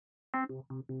Good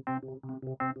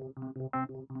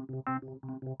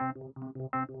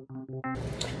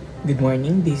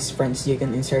morning, this is Franz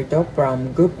Jcon Inserto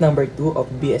from group number 2 of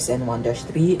BSN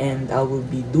 1-3, and I will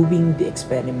be doing the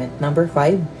experiment number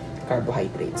 5,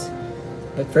 carbohydrates.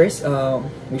 But first,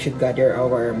 we should gather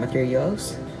our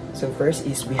materials. So first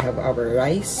is we have our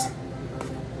rice,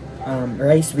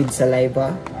 rice with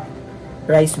saliva,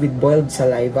 rice with boiled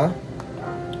saliva,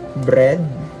 bread,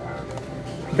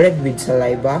 bread with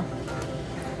saliva,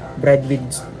 bread with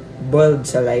boiled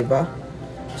saliva,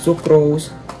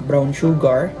 sucrose, brown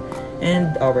sugar,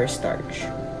 and our starch.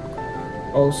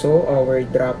 Also our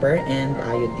dropper and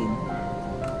iodine.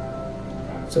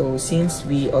 So since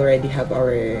we already have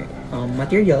our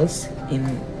materials in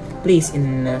place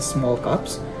in small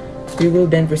cups, we will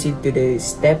then proceed to the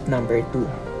step number 2,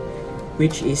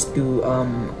 which is to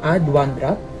add 1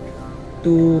 drop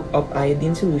of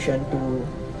iodine solution to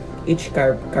each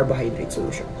carbohydrate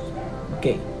solution.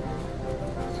 Okay,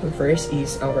 so first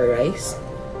is our rice.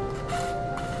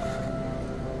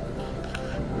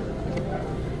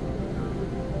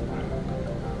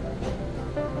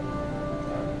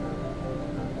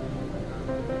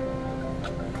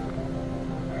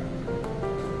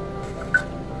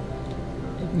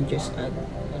 Just add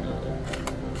another.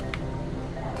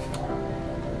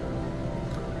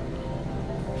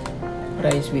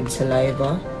 Rice with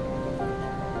saliva,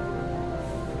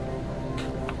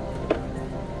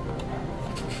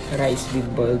 rice with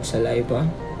boiled saliva,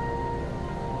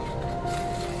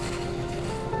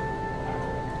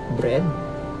 bread,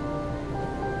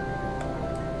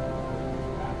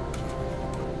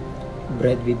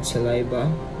 bread with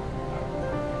saliva,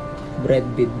 bread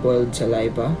with boiled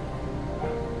saliva,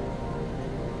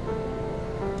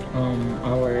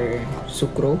 our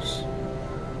sucrose,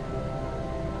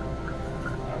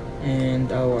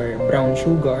 and our brown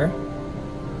sugar,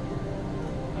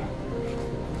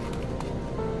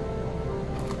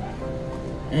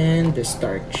 and the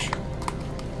starch.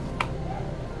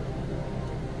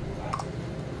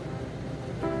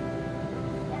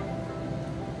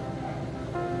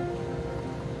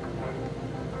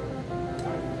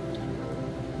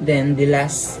 Then the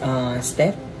last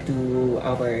step to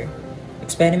our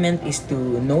experiment is to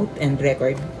note and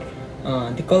record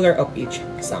the color of each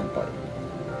sample.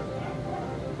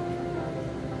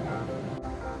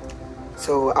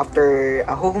 So after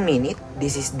a whole minute,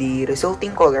 this is the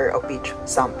resulting color of each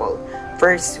sample.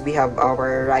 First, we have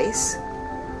our rice,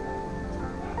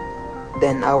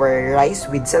 then our rice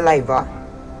with saliva,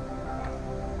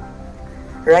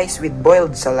 rice with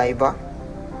boiled saliva,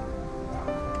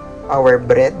 our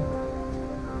bread,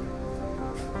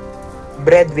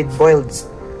 bread with boiled,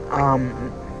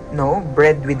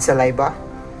 bread with saliva,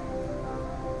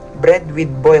 bread with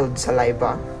boiled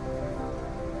saliva,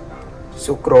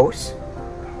 sucrose,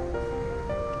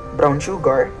 brown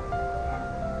sugar,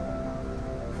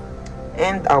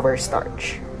 and our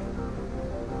starch.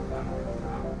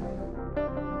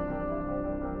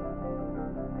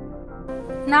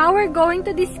 Now we're going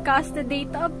to discuss the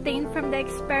data obtained from the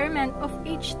experiment of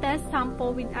each test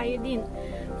sample with iodine.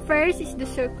 First is the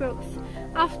sucrose.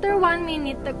 After 1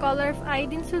 minute, the color of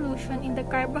iodine solution in the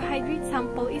carbohydrate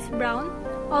sample is brown,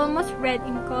 almost red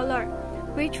in color,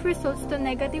 which results to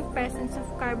negative presence of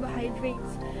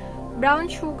carbohydrates. Brown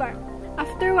sugar.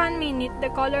 After 1 minute, the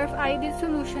color of iodine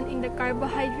solution in the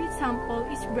carbohydrate sample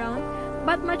is brown,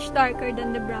 but much darker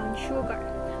than the brown sugar,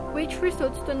 which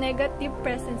results to negative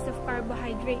presence of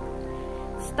carbohydrate.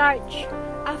 Starch.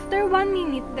 After 1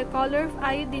 minute, the color of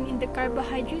iodine in the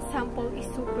carbohydrate sample is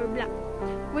super black,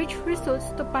 which results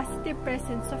to positive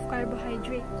presence of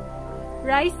carbohydrate.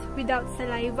 Rice without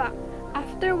saliva.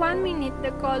 After 1 minute,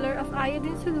 the color of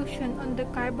iodine solution on the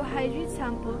carbohydrate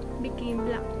sample became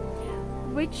black,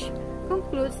 which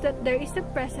concludes that there is a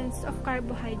presence of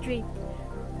carbohydrate.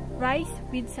 Rice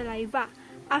with saliva.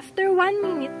 After 1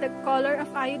 minute, the color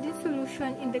of iodine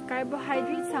solution in the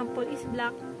carbohydrate sample is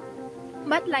black,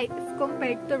 but light if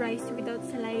compared to rice without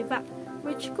saliva,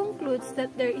 which concludes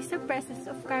that there is a presence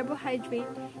of carbohydrate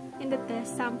in the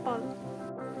test sample.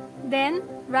 Then,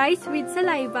 rice with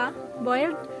saliva,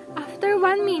 boiled. After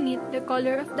 1 minute, the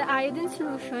color of the iodine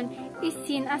solution is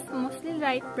seen as mostly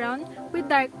light brown with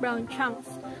dark brown chunks,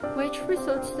 which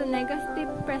results to negative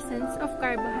presence of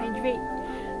carbohydrate.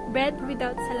 Bread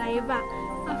without saliva.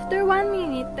 After 1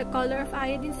 minute, the color of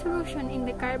iodine solution in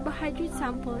the carbohydrate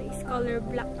sample is color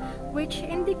black, which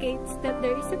indicates that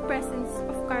there is a presence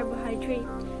of carbohydrate.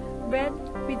 Bread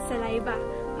with saliva.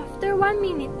 After 1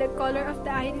 minute, the color of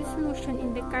the iodine solution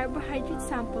in the carbohydrate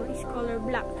sample is color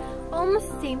black, almost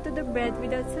same to the bread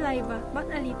without saliva but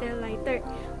a little lighter,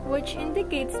 which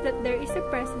indicates that there is a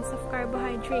presence of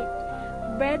carbohydrate.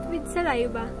 bread with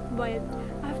saliva, boiled.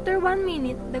 After 1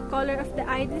 minute, the color of the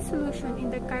iodine solution in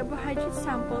the carbohydrate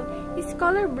sample is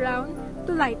color brown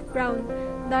to light brown,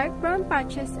 dark brown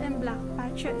patches and black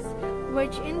patches,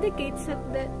 which indicates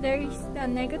that there is a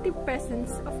negative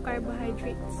presence of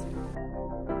carbohydrates.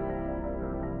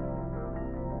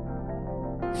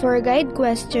 For guide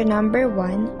question number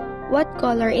 1, what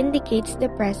color indicates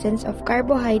the presence of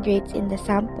carbohydrates in the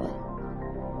sample?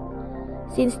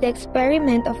 Since the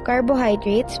experiment of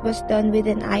carbohydrates was done with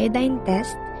an iodine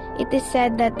test, it is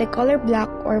said that the color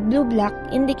black or blue-black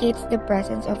indicates the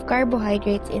presence of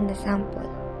carbohydrates in the sample.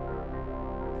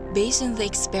 Based on the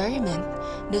experiment,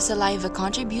 the saliva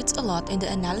contributes a lot in the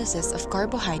analysis of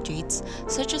carbohydrates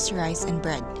such as rice and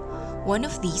bread. One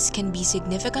of these can be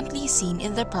significantly seen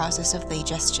in the process of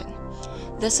digestion.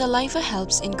 The saliva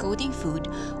helps in coating food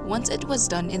once it was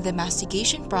done in the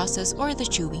mastication process or the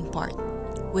chewing part.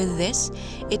 With this,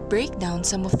 it breaks down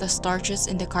some of the starches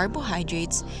in the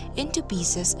carbohydrates into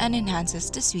pieces and enhances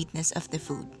the sweetness of the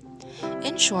food.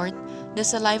 In short, the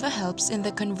saliva helps in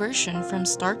the conversion from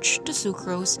starch to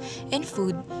sucrose in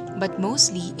food, but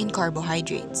mostly in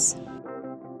carbohydrates.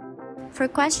 For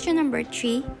question number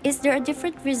 3, is there a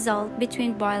different result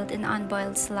between boiled and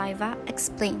unboiled saliva?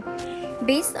 Explain.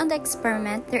 Based on the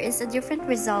experiment, there is a different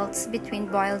results between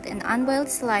boiled and unboiled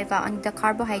saliva on the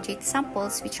carbohydrate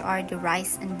samples, which are the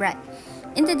rice and bread.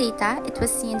 In the data, it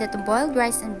was seen that the boiled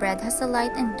rice and bread has a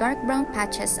light and dark brown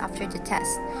patches after the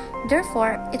test.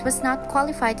 Therefore, it was not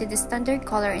qualified to the standard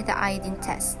color in the iodine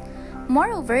test.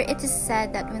 Moreover, it is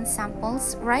said that when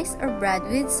samples, rice or bread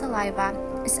with saliva,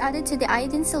 is added to the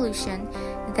iodine solution,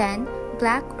 then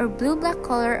black or blue-black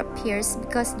color appears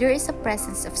because there is a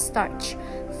presence of starch,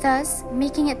 thus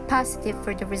making it positive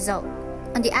for the result.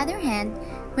 On the other hand,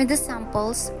 when the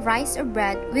samples, rice or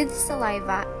bread with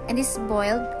saliva, and is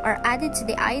boiled or added to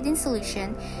the iodine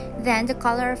solution, then the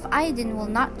color of iodine will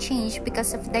not change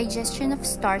because of digestion of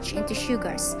starch into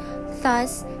sugars,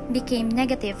 thus became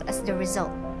negative as the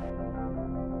result.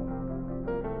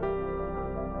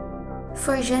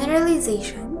 For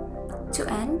generalization, to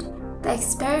end, the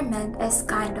experiment is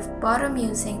kind of both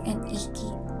amusing and icky.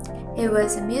 It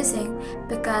was amusing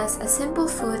because a simple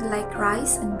food like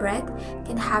rice and bread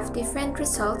can have different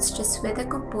results just with the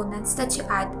components that you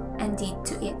add and did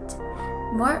to it.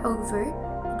 Moreover,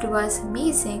 it was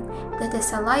amazing that the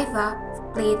saliva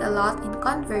played a lot in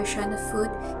conversion of food,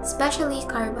 especially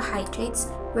carbohydrates,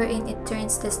 wherein it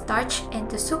turns the starch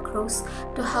into sucrose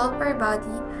to help our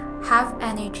body have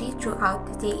energy throughout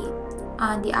the day.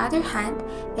 On the other hand,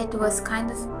 it was kind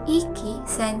of icky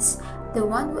since the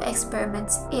one who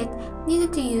experiments it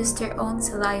needed to use their own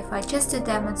saliva just to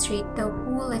demonstrate the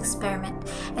whole experiment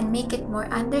and make it more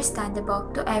understandable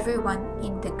to everyone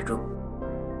in the group.